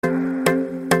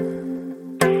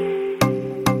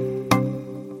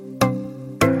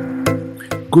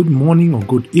good morning or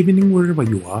good evening wherever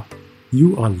you are.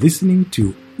 You are listening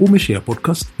to Share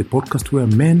Podcast, the podcast where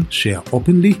men share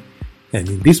openly. And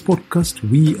in this podcast,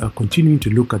 we are continuing to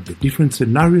look at the different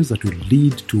scenarios that will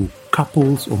lead to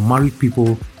couples or married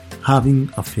people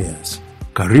having affairs.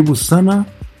 Karibu sana,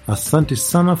 asante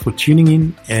sana for tuning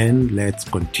in, and let's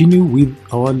continue with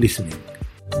our listening.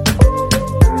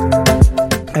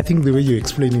 I think the way you're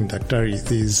explaining, Daktari,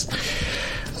 is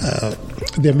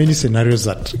there are many scenarios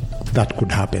that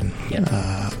could happen.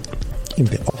 Yeah. In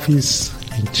the office,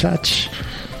 in church,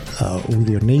 with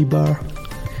your neighbor,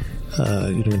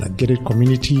 in a gated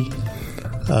community,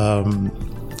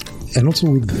 and also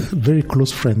with very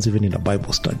close friends, even in a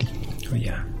Bible study. Oh,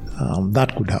 yeah.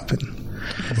 That could happen.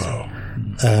 Wow.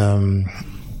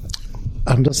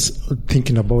 I'm just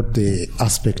thinking about the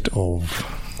aspect of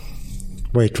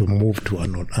where to move to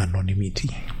anonymity.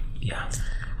 Yeah.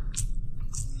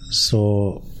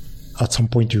 So at some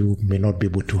point you may not be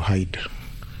able to hide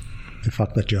the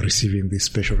fact that you're receiving this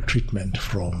special treatment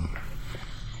from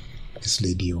this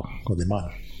lady or the man.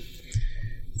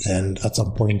 And at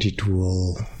some point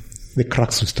the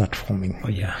cracks will start forming. Oh,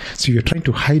 yeah. So you're trying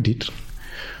to hide it,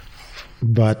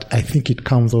 but I think it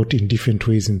comes out in different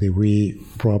ways in the way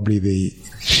probably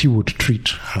she would treat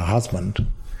her husband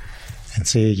and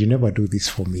say, you never do this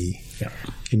for me. Yeah.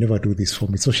 You never do this for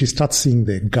me. So she starts seeing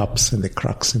the gaps and the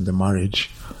cracks in the marriage,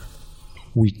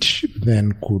 which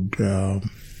then could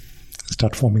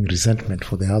start forming resentment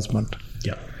for the husband.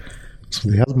 Yeah. So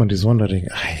the husband is wondering,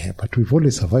 but we've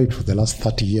only survived for the last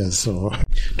 30 years so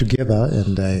together,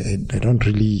 and I don't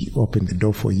really open the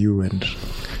door for you, and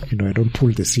I don't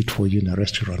pull the seat for you in a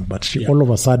restaurant. But she all of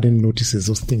a sudden notices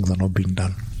those things are not being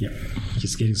done. Yeah.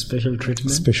 She's getting special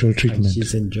treatment. Special treatment. And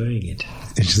she's enjoying it.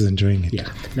 And she's enjoing it. Yeah.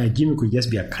 Now, Jimmy could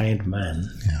just be a kind man.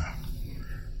 Yeah.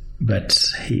 But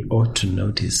he ought to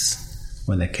notice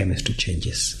when the chemistry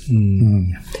changes.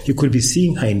 Mm. You could be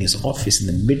seeing her in his office in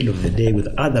the middle of the day with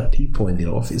other people in the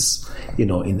office,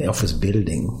 in the office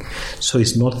building. So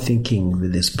he's not thinking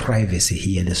that there's privacy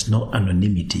here, there's no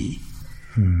anonymity.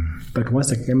 But once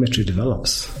the chemistry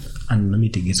develops,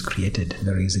 anonymity gets created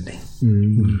very easily.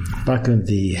 Back in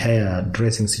the hair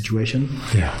dressing situation,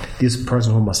 this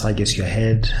person who massages your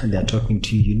head, and they're talking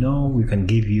to you, we can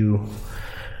give you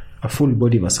a full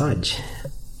body massage.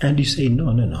 And you say,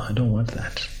 no, I don't want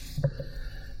that.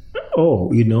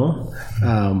 Oh,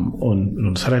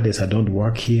 on Saturdays I don't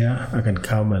work here. I can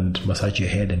come and massage your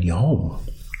head and you're home.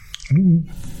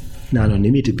 Now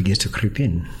anonymity begins to creep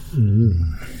in.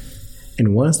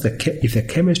 And once if the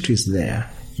chemistry is there,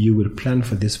 you will plan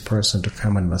for this person to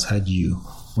come and massage you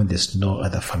when there's no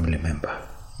other family member.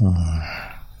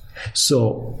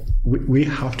 So we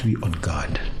have to be on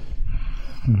guard.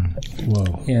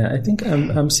 Wow. Yeah, I think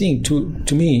I'm seeing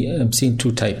I'm seeing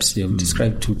two types. You've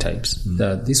described two types.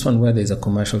 This one where there's a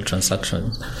commercial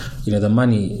transaction, the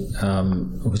money,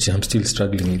 which I'm still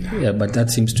struggling with. Yeah, but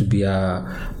that seems to be a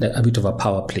bit of a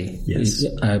power play. Yes.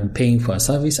 I'm paying for a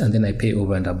service and then I pay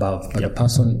over and above. But the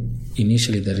person,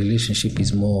 initially the relationship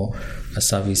is more a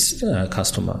service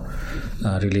customer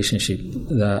relationship.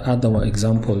 The other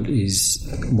example is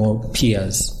more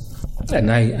peers.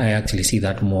 And I actually see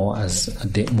that more as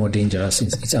more dangerous.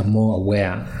 Since I'm more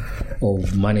aware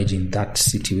of managing that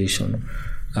situation,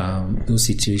 those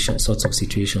sorts of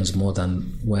situations, more than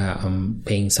where I'm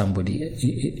paying somebody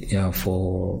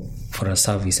for a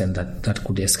service, and that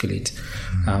could escalate.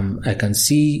 I can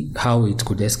see how it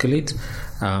could escalate,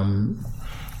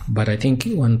 but I think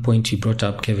one point you brought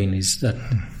up, Kevin, is that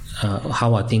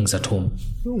how are things at home?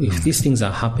 If these things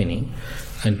are happening,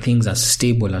 and things are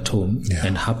stable at home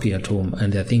and happy at home,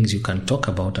 and there are things you can talk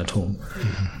about at home,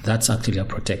 that's actually a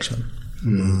protection.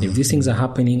 If these things are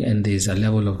happening and there's a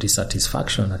level of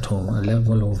dissatisfaction at home, a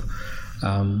level of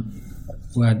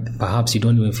where perhaps you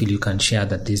don't even feel you can share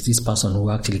that there's this person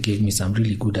who actually gave me some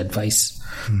really good advice,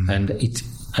 and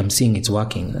I'm seeing it's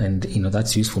working, and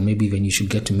that's useful. Maybe when you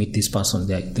should get to meet this person,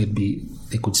 they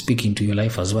could speak into your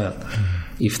life as well.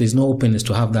 If there's no openness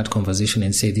to have that conversation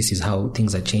and say this is how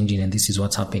things are changing and this is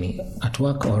what's happening at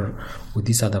work or with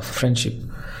this other friendship,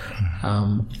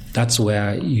 that's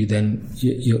where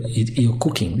you're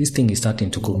cooking. This thing is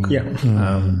starting to cook. Yeah.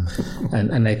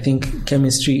 And I think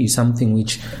chemistry is something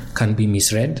which can be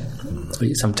misread.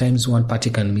 Sometimes one party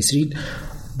can misread.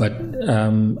 But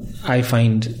I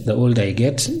find the older I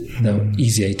get, the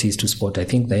easier it is to spot. I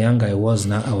think the younger I was,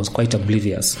 now I was quite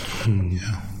oblivious.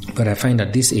 But I find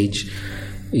at this age,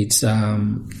 it's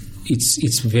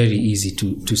very easy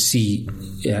to see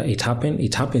it happen.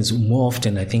 It happens more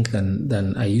often, I think,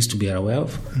 than I used to be aware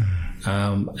of.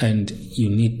 And you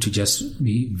need to just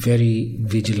be very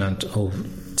vigilant of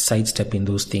sidestepping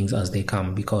those things as they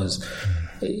come, because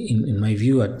in my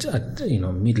view, at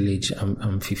middle age,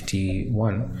 I'm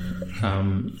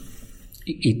 51.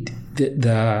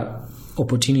 The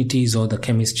opportunities or the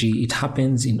chemistry, it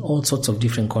happens in all sorts of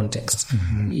different contexts.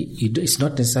 It's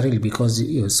not necessarily because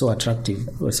you're so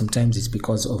attractive, or sometimes it's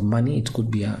because of money. It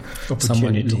could be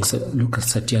someone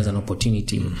looks at you as an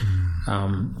opportunity.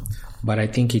 But I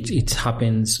think it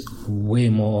happens way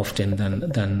more often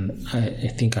than I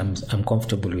think I'm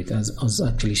comfortable with. As I was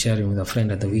actually sharing with a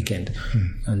friend at the weekend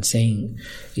and saying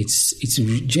it's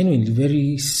genuinely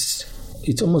very.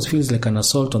 It almost feels like an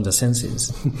assault on the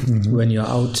senses when you're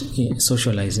out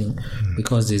socializing,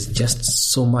 because there's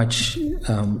just so much,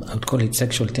 I would call it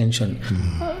sexual tension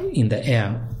in the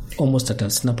air, almost at a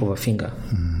snap of a finger.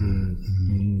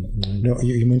 No,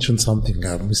 you mentioned something,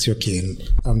 Mr. Kane.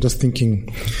 I'm just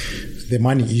thinking the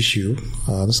money issue.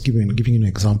 Just giving you an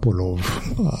example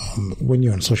of when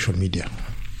you're on social media.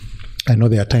 I know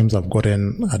there are times I've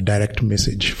gotten a direct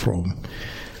message from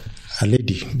a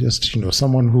lady, just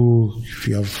someone who, if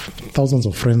you have thousands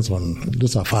of friends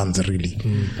those are fans really.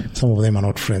 Some of them are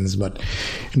not friends, but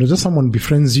just someone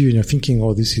befriends you and you're thinking,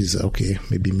 oh, this is okay,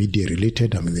 maybe media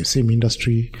related, I'm in the same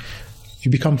industry, you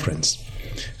become friends.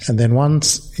 And then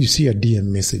once you see a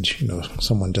DM message,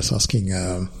 someone just asking,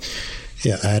 I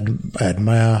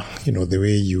admire, the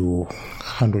way you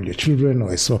handle your children,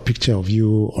 or I saw a picture of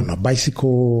you on a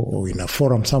bicycle or in a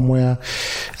forum somewhere.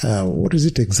 What is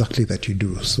it exactly that you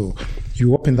do? So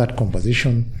you open that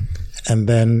conversation, and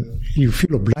then you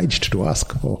feel obliged to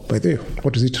ask, oh, by the way,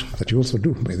 what is it that you also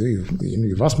do? By the way,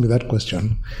 you've asked me that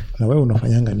question. Na wewe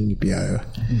unafanyanga nini pia?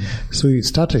 So you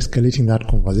start escalating that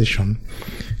conversation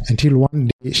until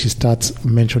one day she starts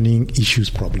mentioning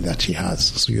issues probably that she has.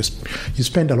 So you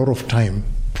spend a lot of time,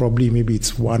 probably maybe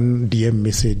it's one DM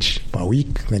message per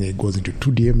week, then it goes into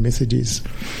 2 DM messages.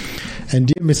 And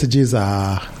DM messages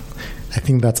are, I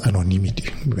think that's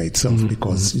anonymity by itself,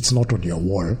 because it's not on your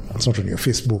wall, it's not on your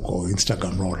Facebook or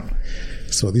Instagram wall.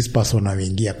 So this person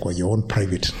ameingia kwa your own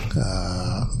private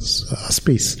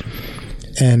space.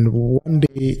 And one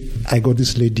day I got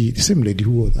this lady, the same lady,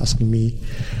 who was asking me,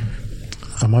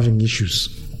 I'm having issues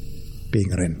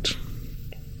paying rent.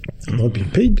 I'm not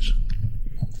being paid,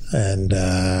 and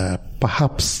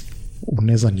perhaps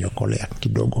unaweza niokolea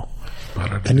kidogo.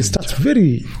 And it starts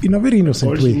in a very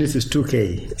innocent way. All she needs is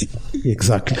 2K.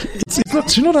 Exactly.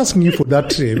 She's not asking you for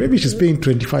that. Maybe she's paying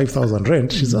 25,000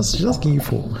 rent. She's asking you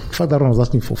for. Father was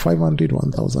asking for 500,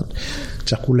 1,000.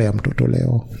 Chakula ya mtoto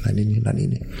leo na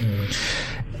nini.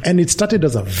 And it started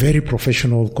as a very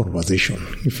professional conversation.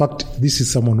 In fact, this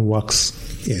is someone who works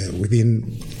within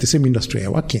the same industry I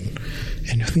work in.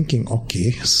 And you're thinking,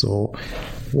 okay, so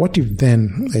what if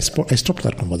then, I stopped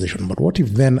that conversation, but what if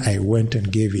then I went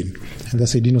and gave in? And I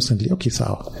said innocently, okay,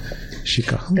 sawa,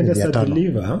 shika. And as a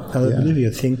believer, believe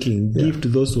you're thinking, give to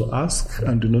those who ask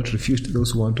and do not refuse to those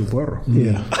who want to borrow.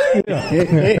 Yeah.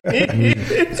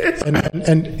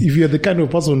 And if you're the kind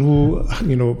of person who,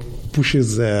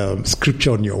 pushes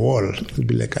scripture on your wall, you'll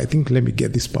be like, I think let me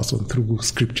get this person through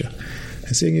scripture.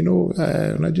 And saying,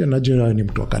 najua ni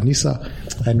mtu wa kanisa,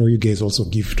 I know you guys also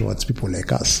give towards people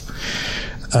like us.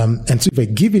 And so if I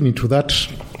give in into that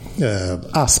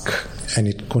ask, and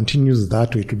it continues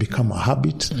that way, it will become a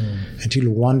habit until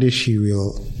one day she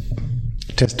will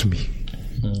test me.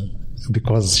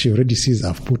 Because she already sees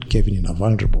I've put Kevin in a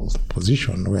vulnerable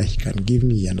position where he can give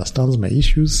me, he understands my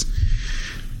issues.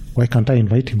 Why can't I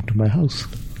invite him to my house?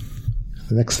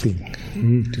 The next thing.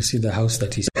 To see the house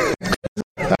that he's...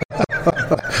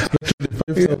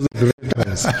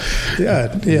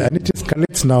 Yeah, and it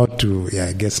escalates now to,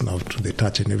 I guess now to the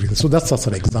touch and everything. So that's just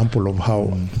an example of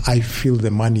how I feel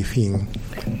the money thing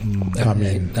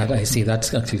coming. That I see.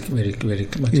 That's actually very, very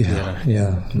much clearer.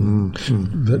 Yeah.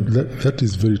 That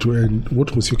is very true. And what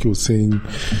Musyoki was saying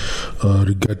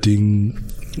regarding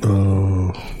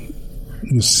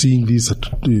seeing this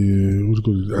attraction,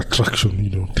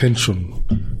 tension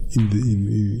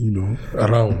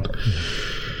around.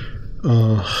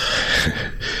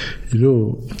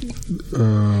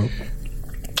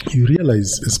 You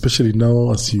realize, especially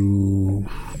now, as the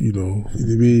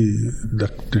way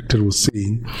that Dr. was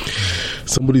saying,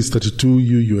 somebody is 32,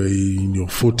 you are in your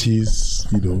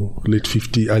 40s, late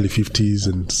 50s, early 50s,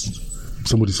 and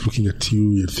somebody's looking at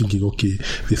you, you're thinking, okay,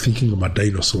 they're thinking I'm a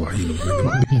dinosaur, when they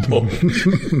were being born.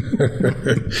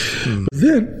 But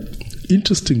then,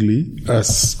 interestingly,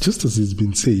 just as it's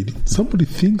been said, somebody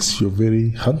thinks you're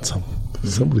very handsome.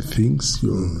 Somebody thinks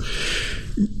you're...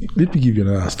 Let me give you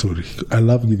another story. I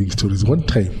love giving stories. One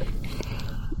time,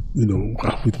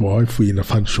 with my wife, we were in a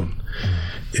function,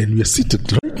 and we are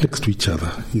seated right next to each other.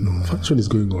 Function is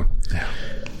going on,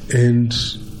 and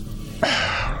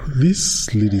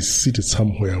this lady is seated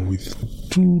somewhere with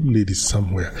two ladies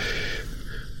somewhere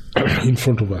in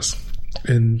front of us,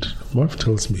 and my wife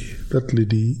tells me that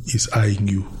lady is eyeing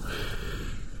you.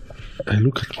 I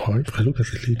look at my wife, I look at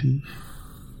the lady.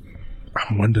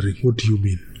 I'm wondering, what do you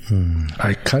mean?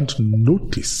 I can't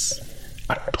notice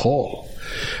at all.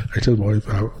 I tell my wife,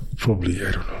 probably,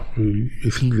 I don't know. I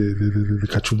think the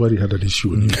kachumbari had an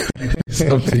issue on it.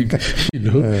 Something,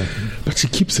 But she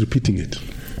keeps repeating it.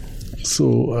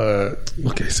 So,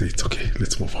 okay, I say it's okay.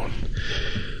 Let's move on.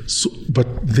 So, but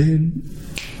then,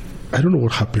 I don't know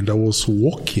what happened. I was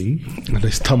walking and I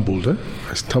stumbled.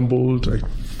 I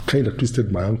kind of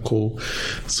twisted my ankle.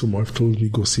 So my wife told me,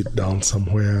 go sit down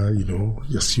somewhere,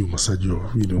 just you massage your,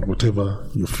 whatever,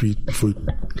 your feet before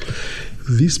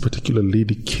this particular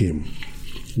lady came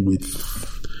with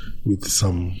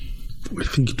some, I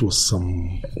think it was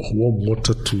some warm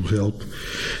water to help.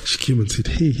 She came and said,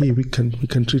 hey, we can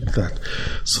treat that.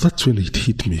 So that's when it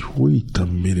hit me. Wait a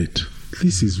minute.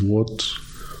 This is what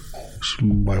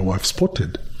my wife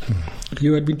spotted.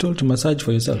 You had been told to massage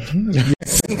for yourself.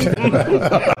 Yes.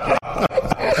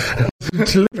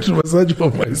 To massage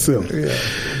for myself. Yeah.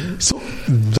 So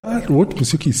that what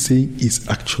Musioki is saying is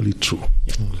actually true.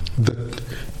 That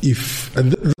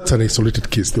that's an isolated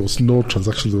case. There was no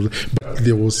transactions, but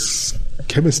there was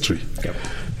chemistry. Yep.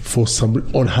 For some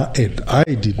on her end, I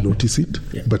did notice it,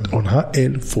 but on her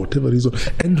end, for whatever reason.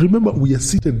 And remember, we are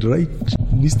seated right,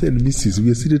 Mr. and Mrs. We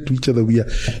are seated to each other. We are,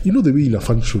 the way in a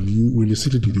function, when you're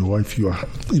seated with your wife, you are,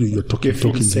 you're talking.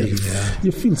 Safe,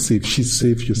 You feel safe. She's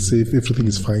safe. You're safe. Everything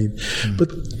is fine.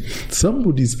 But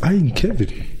somebody's eyeing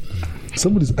Kevin.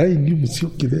 Somebody's eyeing you,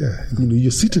 Musioki, there.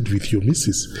 You're seated with your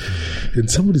missus,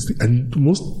 and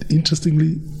most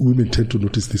interestingly, women tend to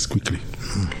notice this quickly.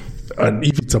 And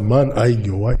if it's a man eyeing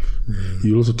your wife,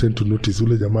 you also tend to notice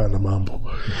ule jamaa na mambo.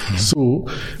 So,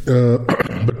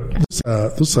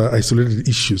 but those are isolated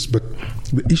issues. But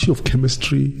the issue of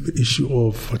chemistry, the issue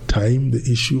of time, the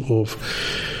issue of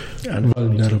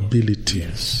vulnerability.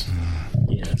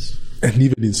 Yes. And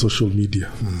even in social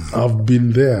media. I've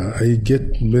been there. I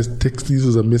get text,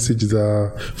 these are messages,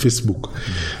 Facebook.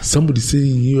 Somebody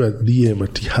saying you are DM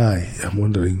at hi. I'm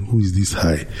wondering, who is this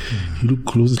hi? You look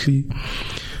closely,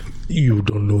 you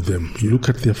don't know them. You look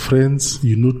at their friends,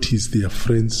 you notice they are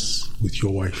friends with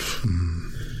your wife.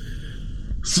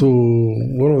 So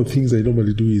one of the things I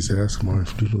normally do is I ask my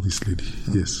wife, do you know this lady?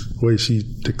 Yes. Why is she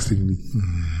texting me?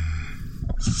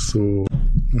 So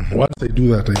once I do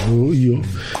that, I know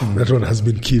that one has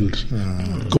been killed.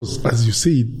 Because as you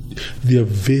say, there are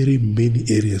very many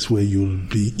areas where you'll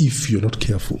be, if you're not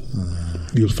careful,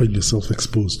 you'll find yourself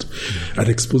exposed and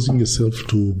exposing yourself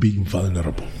to being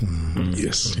vulnerable.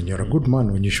 Yes. And you're a good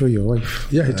man when you show your wife.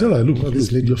 Yeah, I tell her, look,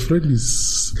 this lady, your friend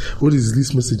is, what is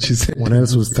this message she said? One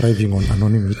else who's thriving on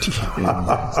anonymity.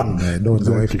 I don't want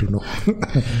the wife to know.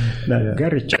 Now,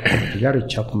 Gary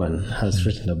Chapman has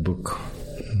written a book.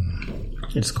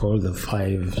 It's called The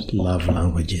 5 Love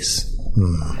Languages.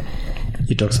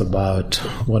 He talks about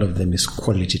one of them is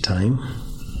quality time.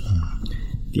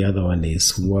 The other one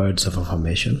is words of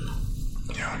affirmation.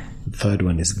 The third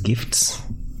one is gifts.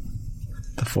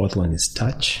 The fourth one is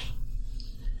touch.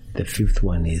 The fifth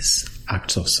one is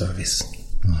acts of service.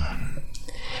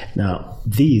 Now,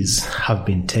 these have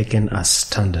been taken as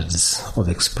standards of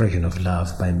expression of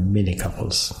love by many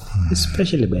couples,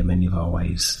 especially by many of our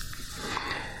wives.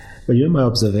 But my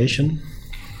observation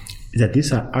is that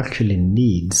these are actually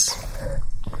needs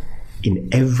in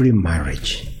every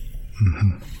marriage.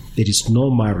 There is no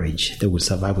marriage that will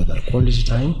survive without quality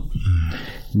time.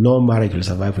 No marriage will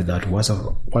survive without words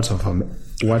of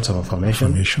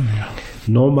affirmation.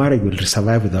 No marriage will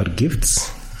survive without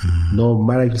gifts. No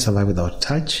marriage will survive without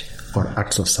touch or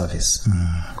acts of service.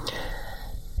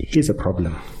 Here's a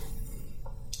problem.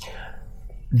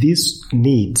 These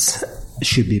needs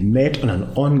should be met on an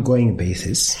ongoing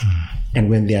basis, and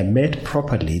when they are met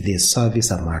properly, they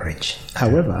service a marriage.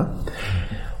 However,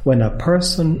 when a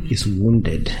person is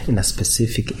wounded in a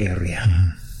specific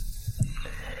area,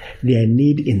 their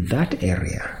need in that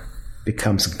area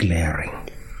becomes glaring.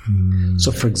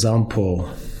 So, for example,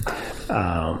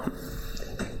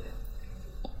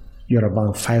 you're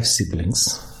among 5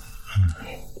 siblings,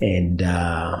 and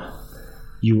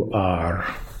you are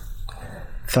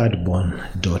third-born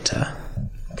daughter,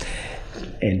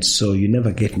 and so you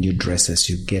never get new dresses,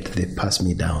 you get the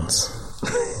pass-me-downs.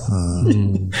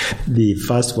 The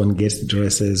first one gets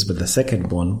dresses, but the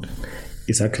second one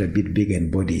is actually a bit bigger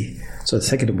in body, so the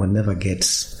second one never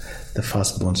gets the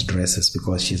firstborn's dresses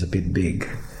because she's a bit big.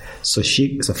 So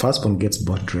firstborn gets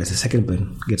bought dresses,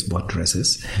 secondborn gets bought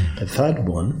dresses, the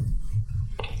thirdborn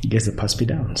gets the pass me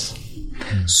downs.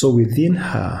 So within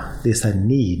her, there's a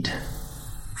need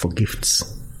for gifts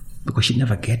because she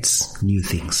never gets new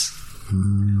things.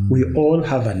 We all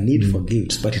have a need for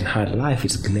gifts, but in her life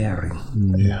it's glaring.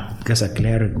 There's a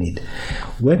glaring need.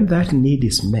 When that need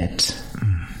is met,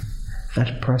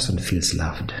 that person feels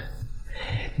loved.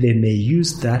 They may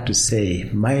use that to say,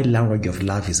 my language of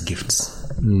love is gifts.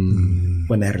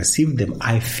 When I receive them,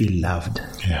 I feel loved.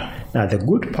 Now, the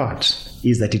good part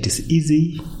is that it is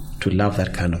easy to love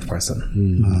that kind of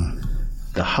person.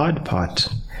 The hard part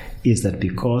is that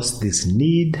because this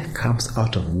need comes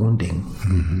out of wounding,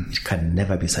 it can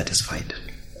never be satisfied.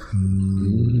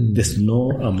 There's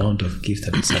no amount of gift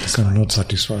that will satisfy. Cannot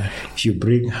satisfy. If you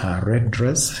bring her red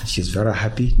dress, she's very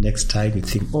happy. Next time you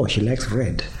think, oh, she likes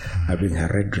red. I bring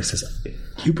her red dresses.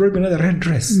 You brought me another red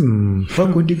dress.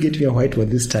 How could you get me a white one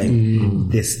this time?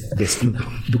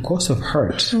 Because of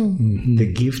hurt,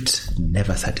 the gift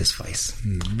never satisfies.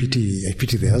 I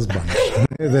pity the husband.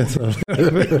 That's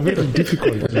very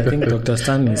difficult. I think Dr.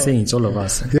 Stanley is saying it's all of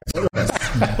us.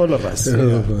 All of us.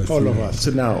 All of us.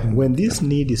 So now, when this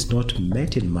need is not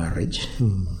met in marriage,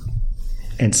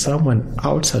 and someone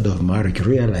outside of marriage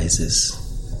realizes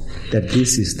that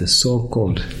this is the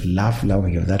so-called love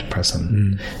language of that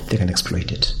person, they can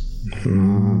exploit it.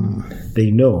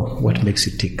 They know what makes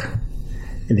you tick,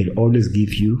 and they'll always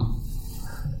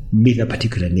meet a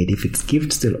particular need. If it's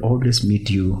gifts, they'll always meet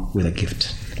you with a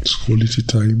gift. It's quality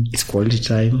time. It's quality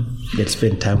time. They'll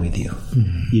spend time with you.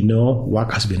 You know,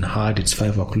 work has been hard. It's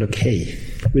 5 o'clock. Hey,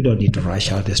 we don't need to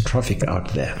rush out. There's traffic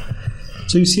out there.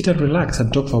 So you sit and relax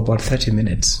and talk for about 30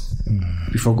 minutes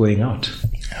before going out.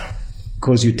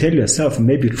 Because you tell yourself,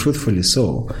 maybe truthfully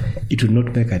so, it will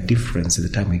not make a difference at the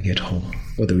time we get home,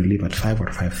 whether we leave at 5 or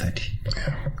 5:30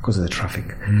 because of the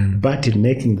traffic. But in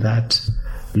making that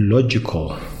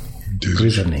logical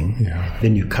reasoning,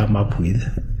 then you come up with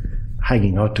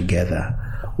hanging out together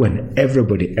when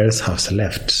everybody else has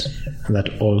left, and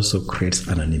that also creates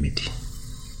anonymity.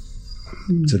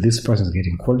 So this person is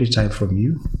getting quality time from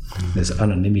you. There's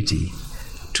anonymity.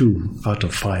 2 out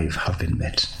of 5 have been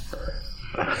met.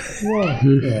 Wow.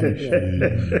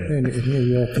 And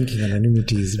we are thinking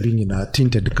anonymity is being in a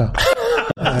tinted car.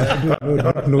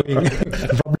 Not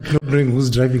knowing who's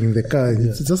driving in the car.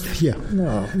 It's just here,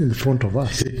 in front of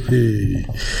us. Very,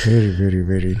 very,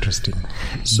 very interesting.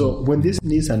 So when these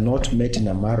needs are not met in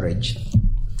a marriage,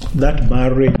 that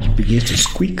marriage begins to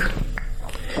squeak.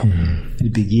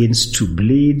 It begins to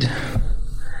bleed.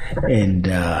 And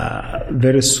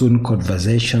very soon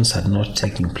conversations are not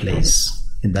taking place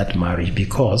in that marriage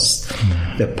because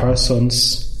the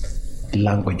person's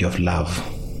language of love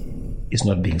is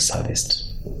not being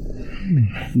serviced.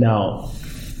 Now,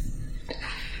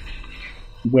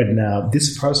 when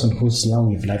this person whose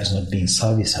language of love is not being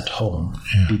serviced at home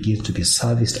begins to be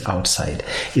serviced outside,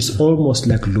 it's almost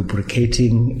like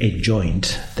lubricating a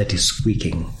joint that is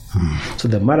squeaking. So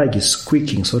the marriage is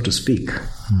squeaking, so to speak,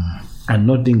 and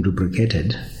not being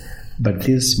lubricated, but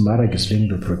this marriage is being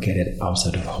lubricated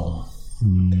outside of home.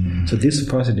 So this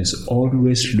person is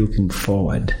always looking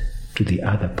forward to the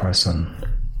other person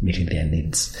meeting their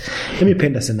needs. Let me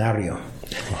paint a scenario.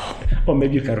 Or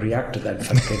maybe you can react to that if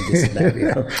I paint this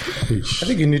scenario. I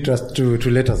think you need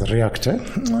to let us react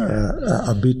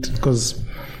a bit, because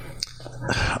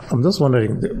I'm just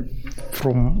wondering,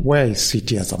 from where I sit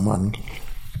here as a man,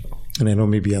 and I know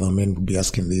maybe other men would be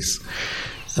asking this,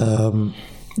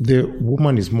 the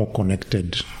woman is more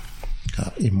connected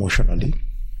emotionally.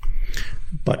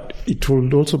 But it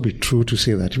would also be true to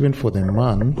say that even for the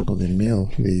man or the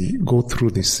male, they go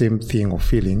through the same thing or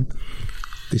feeling.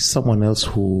 There's someone else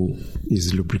who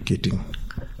is lubricating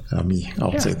me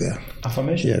outside there.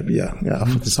 Affirmation.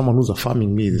 There's someone who's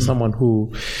affirming me. There's someone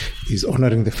who is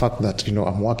honoring the fact that,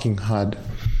 I'm working hard,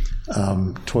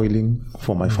 toiling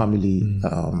for my family.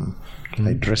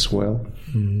 I dress well.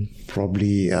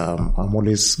 Probably I'm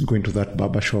always going to that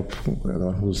barber shop, the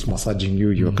one who's massaging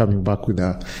you. You're coming back with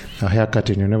a haircut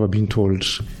and you're never being told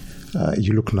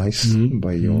you look nice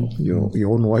by your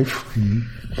own wife.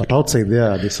 But outside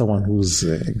there's someone who's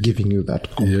giving you that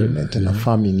compliment and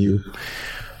affirming you.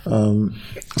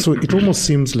 So it almost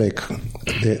seems like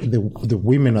the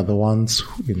women are the ones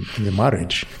in the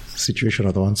marriage situation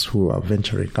are the ones who are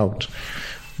venturing out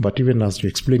But even as you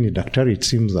explain it, Daktari, it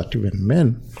seems that even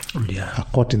men are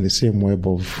caught in the same web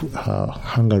of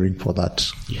hungering for that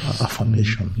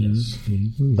affirmation.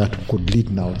 That could lead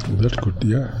now to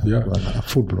a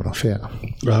full-blown affair.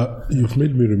 You've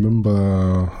made me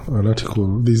remember an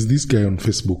article. There's this guy on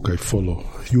Facebook I follow.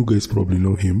 You guys probably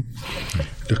know him,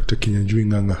 Dr. Kinyanjui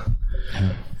Nganga.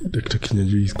 Dr.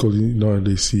 Kinyanjui,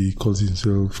 nowadays he calls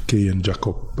himself K and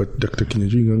Jacob, but Dr.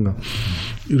 Kinyanjui Nganga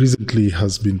recently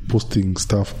has been posting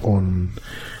stuff on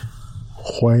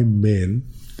why men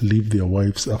leave their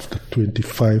wives after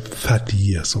 25, 30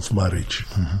 years of marriage.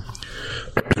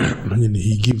 And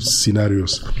he gives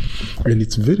scenarios, and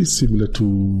it's very similar to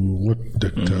what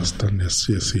Dr. Stanley has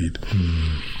said.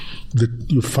 That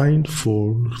you find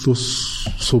for those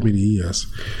so many years,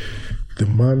 the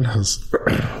man has,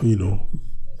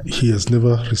 he has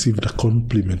never received a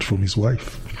compliment from his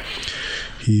wife.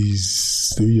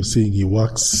 The way you're saying, he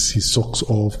works his socks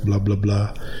off, blah, blah,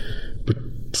 blah. But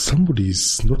somebody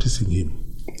is noticing him.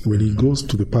 When he goes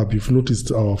to the pub, you've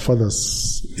noticed our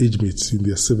father's age mates in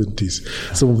their 70s.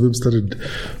 Some of them started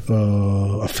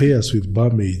affairs with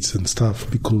barmaids and stuff,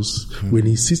 because when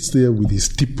he sits there with his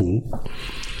tipple,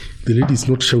 the lady is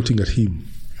not shouting at him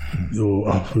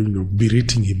or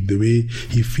berating him the way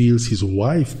he feels his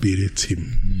wife berates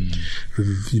him.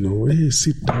 Hey,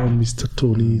 sit down, Mr.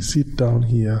 Tony, sit down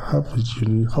here, how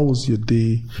was your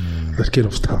day? That kind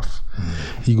of stuff.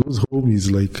 He goes home,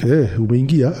 he's like, hey,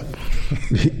 umeingia?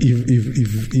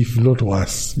 if not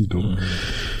worse,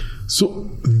 So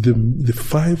the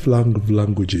 5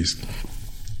 languages,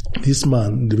 this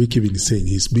man, the way Kevin is saying,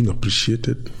 he's being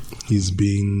appreciated, he's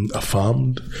being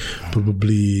affirmed,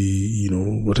 probably,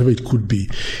 whatever it could be,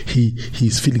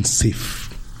 he's feeling safe.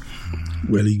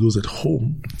 Well, he goes at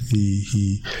home,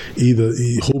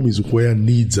 home is where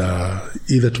needs are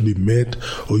either to be met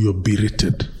or you're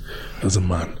berated as a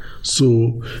man.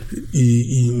 So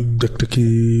Dr.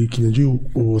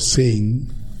 Kinyanjui was saying,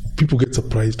 people get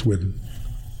surprised when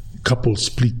couples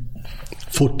split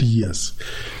 40 years,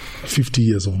 50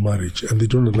 years of marriage, and they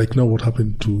don't know, like now what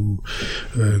happened to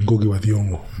Ngogi wa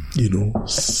Thiong'o.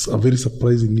 A very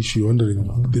surprising issue, wondering,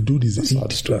 the dude is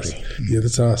 80 plus. Yeah,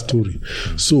 that's our story.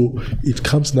 So it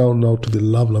comes now to the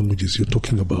love languages you're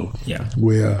talking about,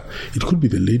 where it could be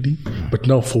the lady, but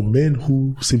now for men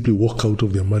who simply walk out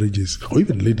of their marriages, or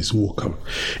even ladies who walk out,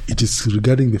 it is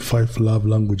regarding the 5 love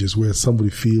languages where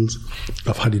somebody feels,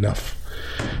 I've had enough.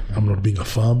 I'm not being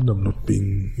affirmed. I'm not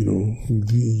being,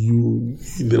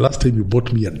 the last time you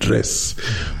bought me a dress,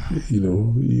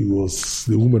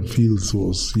 the woman feels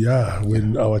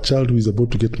when our child who is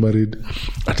about to get married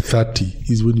at 30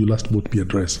 is when you last bought me a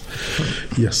dress.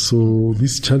 Yes, so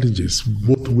these challenges,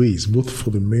 both ways, both for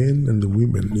the men and the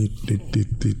women,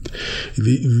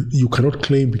 you cannot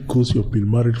claim because you've been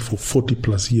married for 40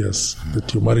 plus years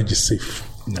that your marriage is safe.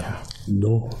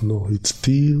 No, it's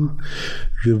still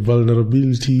the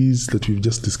vulnerabilities that we've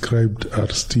just described are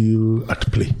still at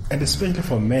play. And especially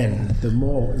for men, the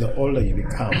older you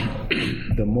become,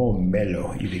 the more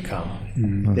mellow you become,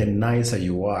 the nicer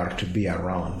you are to be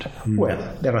around.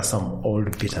 Well, there are some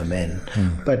old bitter men,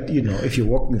 but if you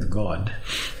walk with God,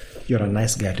 you're a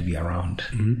nice guy to be around,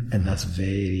 and that's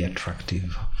very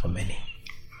attractive for many.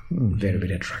 Very,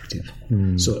 very attractive.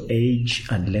 So age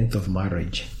and length of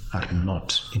marriage are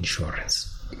not insurance.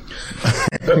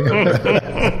 The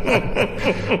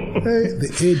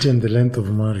age and the length of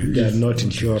marriage, they are not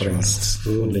insurance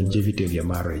for longevity of your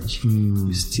marriage.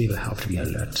 You still have to be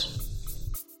alert.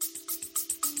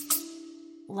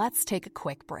 Let's take a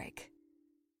quick break.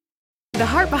 The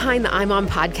heart behind the I'm On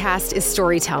podcast is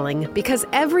storytelling, because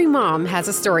every mom has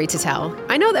a story to tell.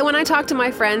 I know that when I talk to my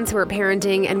friends who are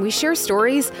parenting and we share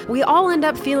stories, we all end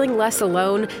up feeling less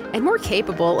alone and more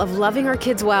capable of loving our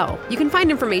kids well. You can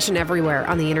find information everywhere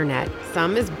on the internet.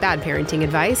 Some is bad parenting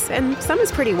advice, and some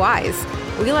is pretty wise.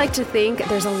 We like to think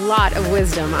there's a lot of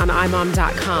wisdom on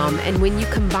imom.com, and when you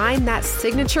combine that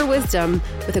signature wisdom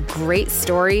with a great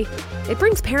story, it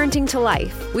brings parenting to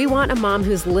life. We want a mom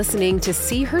who's listening to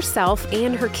see herself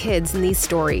and her kids in these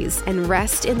stories and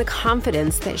rest in the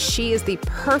confidence that she is the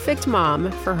perfect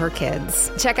mom for her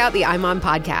kids. Check out the I'm On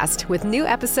podcast with new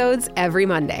episodes every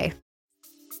Monday.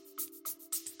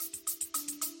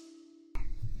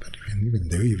 But even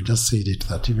the way you've just said it,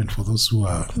 that even for those who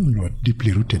are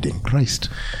deeply rooted in Christ,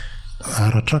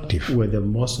 are attractive. We're the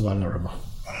most vulnerable.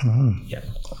 Yeah.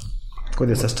 Because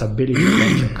there's a stability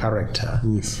about your character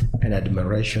and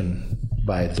admiration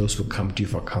by those who come to you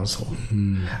for counsel.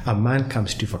 A man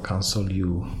comes to you for counsel,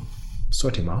 you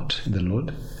sort him out in the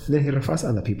Lord, then he refers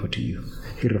other people to you.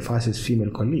 He refers his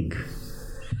female colleague,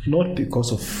 not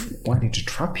because of wanting to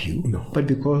trap you, but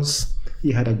because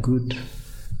he had a good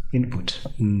input.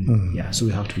 Yeah, so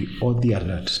we have to be on the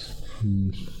alert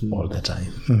all the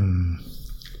time.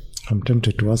 I'm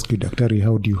tempted to ask you, Daktari,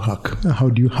 how do you hack? How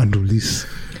do you handle this?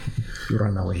 You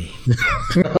run away.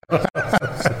 You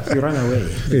run away.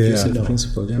 Yeah. The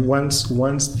principle, yeah. Once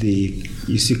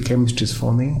you see chemistry is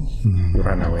forming, you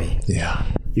run away. Yeah.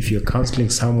 If you're counseling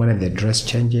someone and their dress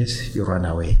changes, you run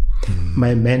away.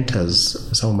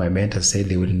 Some of my mentors say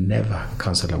they will never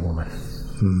counsel a woman.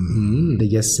 They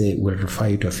just say, we'll refer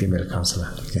you to a female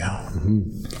counselor. Yeah.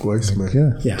 Wise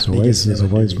man. Yeah. So wise is a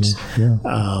wise move. Yeah.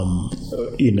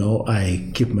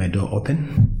 I keep my door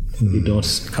open. You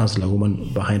don't counsel a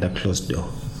woman behind a closed door.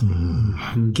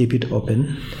 Keep it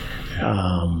open.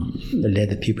 Let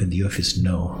the people in the office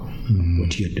know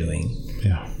what you're doing.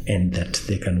 Yeah. And that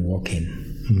they can walk in.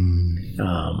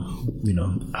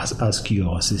 Ask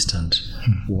your assistant,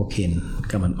 walk in,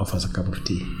 come and offer us a cup of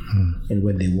tea. And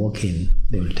when they walk in,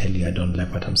 they will tell you, I don't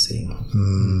like what I'm saying.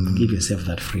 Give yourself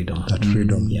that freedom.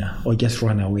 Yeah. Or just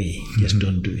run away. Just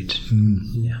don't do it.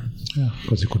 Yeah. Yeah.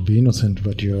 Because you could be innocent,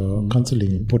 but you're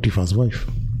counseling Potiphar's wife.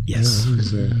 Yes.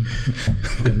 You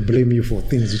can blame you for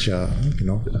things which are,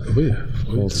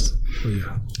 false.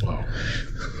 Wow.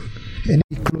 Any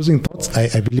closing thoughts?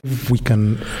 I believe we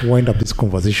can wind up this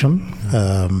conversation.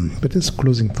 But just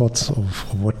closing thoughts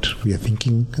of what we are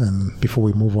thinking, and before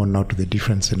we move on now to the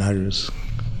different scenarios,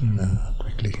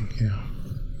 quickly.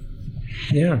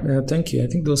 Yeah. Thank you. I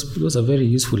think those are very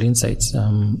useful insights.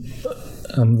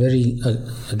 I'm very,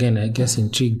 again, I guess,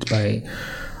 intrigued by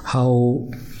how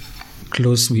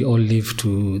close we all live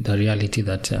to the reality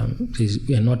that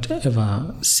we are not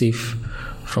ever safe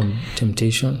from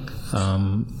temptation.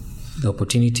 The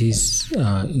opportunities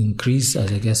increase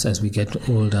as we get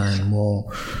older and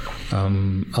more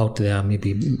out there,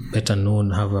 maybe better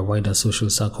known, have a wider social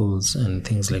circles and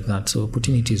things like that. So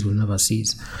opportunities will never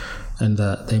cease, and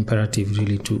the imperative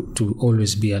really to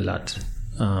always be alert,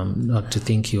 not to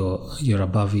think you're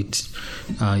above it.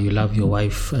 You love your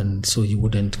wife, and so you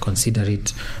wouldn't consider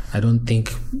it. I don't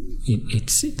think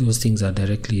it's those things are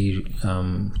directly.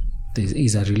 There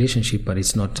is a relationship, but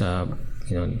it's not.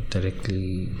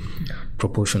 Directly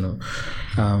proportional.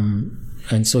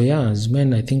 And so, as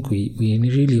men, I think we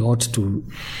really ought to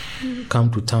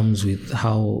come to terms with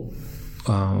how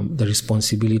the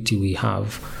responsibility we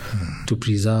have to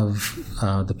preserve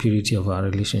the purity of our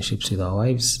relationships with our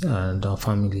wives and our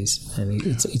families. And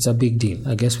it's a big deal.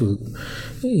 I guess we'll,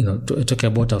 talk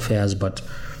about affairs,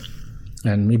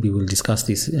 and maybe we'll discuss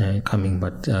this coming,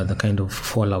 but the kind of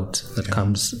fallout that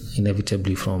comes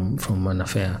inevitably from an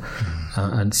affair,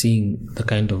 and seeing the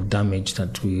kind of damage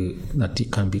that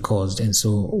it can be caused, and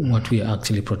so what we are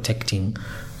actually protecting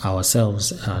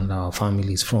ourselves and our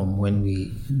families from when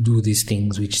we do these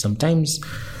things, which sometimes,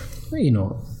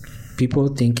 people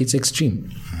think it's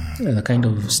extreme. The kind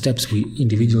of steps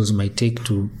individuals might take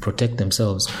to protect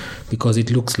themselves, because it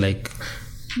looks like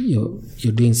you're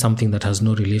doing something that has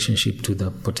no relationship to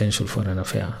the potential for an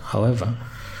affair. However,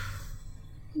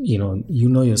 you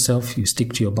know yourself, you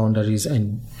stick to your boundaries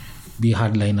and be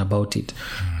hardline about it.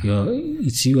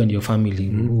 It's you and your family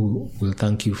who will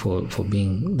thank you for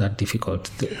being that difficult.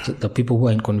 The people who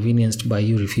are inconvenienced by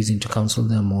you refusing to counsel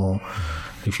them or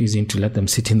refusing to let them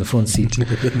sit in the front seat,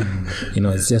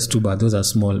 it's just too bad. Those are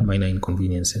small, minor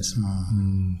inconveniences.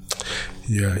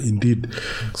 Yeah, indeed.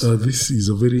 This is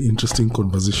a very interesting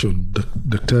conversation.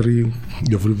 Daktari,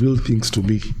 you've revealed things to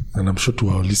me, and I'm sure to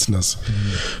our listeners,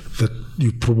 that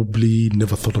you probably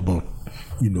never thought about.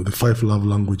 The 5 love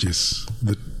languages.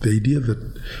 The idea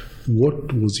that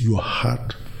what was your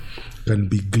heart can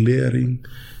be glaring,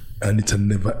 and it's a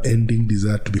never-ending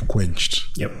desire to be quenched.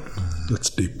 Yep. That's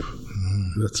deep.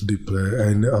 That's deep.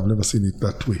 I've never seen it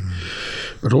that way.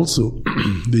 But also,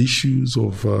 the issues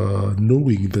of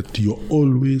knowing that you're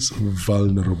always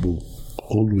vulnerable.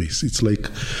 Always. It's like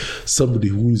somebody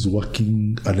who is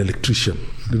working, an electrician.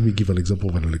 Let me give an example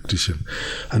of an electrician.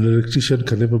 An electrician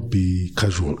can never be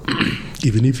casual.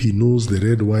 Even if he knows the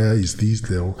red wire is this,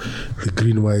 the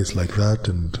green wire is like that,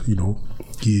 and,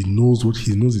 he knows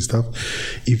his stuff.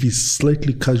 If he's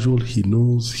slightly casual, he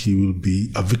knows he will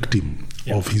be a victim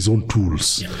of his own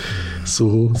tools.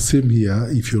 So same here.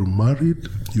 If you're married,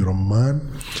 you're a man,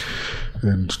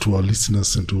 and to our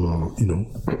listeners and to our,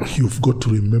 you've got to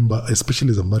remember,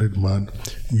 especially as a married man,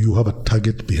 you have a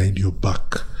target behind your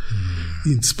back,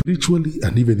 in spiritually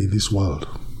and even in this world.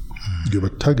 You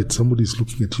have a target. Somebody is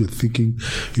looking at you thinking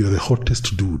you're the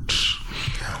hottest dude.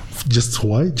 Just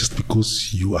why? Just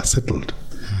because you are settled.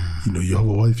 You have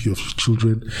a wife, you have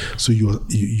children, so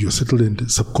you're settled,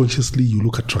 and subconsciously you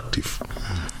look attractive.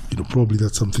 probably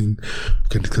that's something we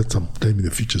can discuss sometime in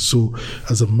the future. So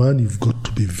as a man, you've got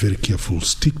to be very careful.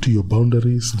 Stick to your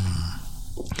boundaries.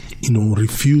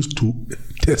 Refuse to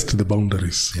test the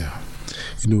boundaries. Yeah.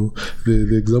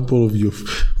 The example of you,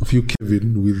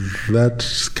 Kevin, with that,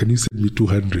 can you send me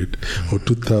 200 or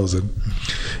 2,000?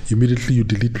 Immediately you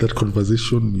delete that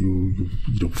conversation,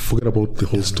 you forget about the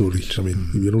whole story. I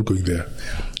mean, we're not going there.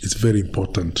 It's very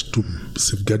important to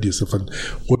safeguard yourself. And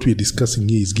what we're discussing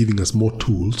here is giving us more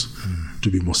tools to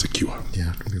be more secure.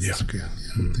 Yeah, to be more secure.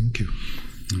 Yeah. Thank you.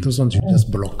 Those ones you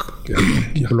just block.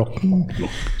 Block.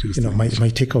 My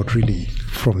takeout really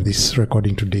from this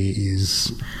recording today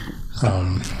is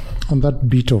on that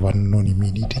bit of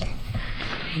anonymity,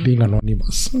 being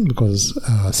anonymous, because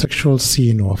sexual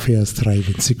sin or affairs thrive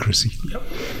in secrecy. Yep.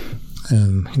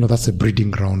 And that's a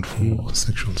breeding ground for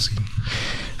sexual sin.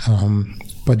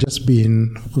 But just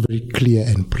being very clear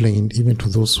and plain, even to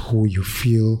those who you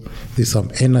feel there's some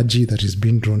energy that is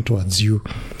being drawn towards you,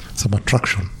 some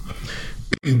attraction.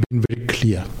 Being very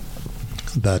clear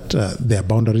that there are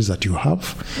boundaries that you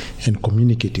have, and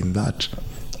communicating that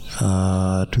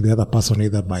to the other person,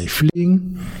 either by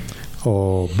fleeing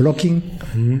or blocking,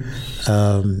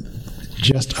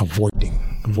 just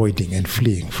avoiding and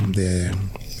fleeing from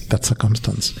that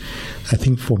circumstance. I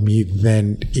think for me,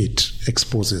 then it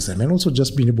exposes them, and also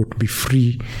just being able to be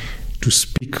free to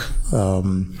speak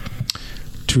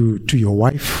to your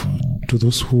wife, to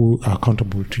those who are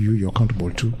accountable to you, you're accountable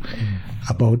to,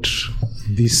 about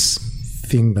this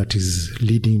thing that is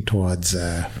leading towards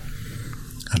an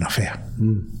affair.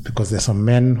 Because there's some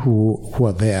men who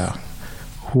are there,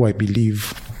 who I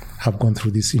believe have gone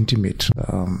through these intimate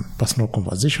personal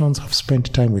conversations, have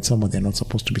spent time with someone they're not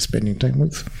supposed to be spending time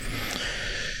with.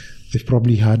 They've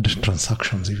probably had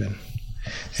transactions even.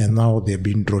 And now they're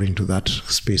being drawn into that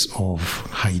space of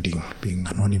hiding, being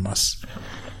anonymous,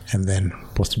 and then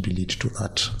possibly lead to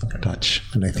that touch.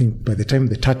 And I think by the time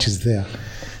the touch is there,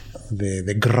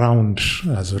 the ground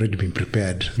has already been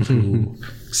prepared through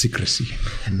secrecy.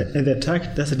 And the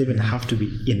touch doesn't even have to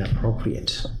be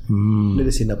inappropriate. Let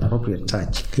us inappropriate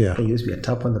touch. Yeah. It can just be a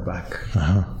tap on the back.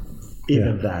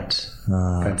 Even that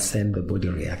can send the body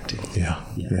reacting. Yeah.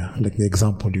 Like the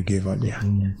example you gave earlier.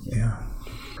 Yeah.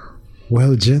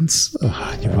 Well, gents,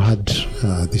 you've had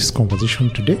this conversation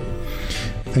today.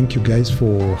 Thank you guys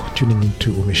for tuning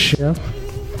into Umeshare.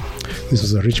 This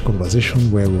was a rich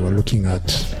conversation where we were looking at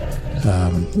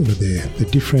the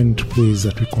different ways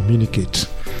that we communicate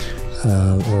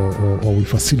or we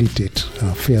facilitate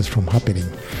affairs from happening.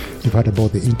 You've heard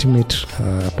about the intimate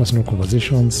personal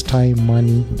conversations, time,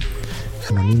 money,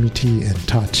 anonymity, and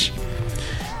touch.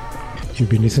 You've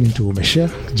been listening to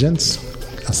Umeshare. Gents,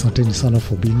 asanteni sana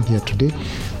for being here today.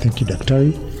 Thank you,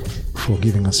 Daktari, for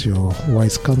giving us your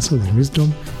wise counsel and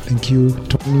wisdom. Thank you,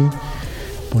 Tony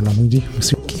Bonamudi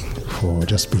Musyoki, for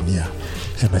just being here.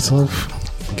 And myself,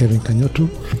 Kevin Kanyotu,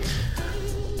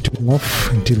 tuning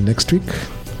off until next week.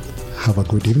 Have a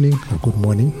good evening, a good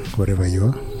morning, wherever you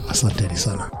are. Asanteni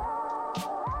sana.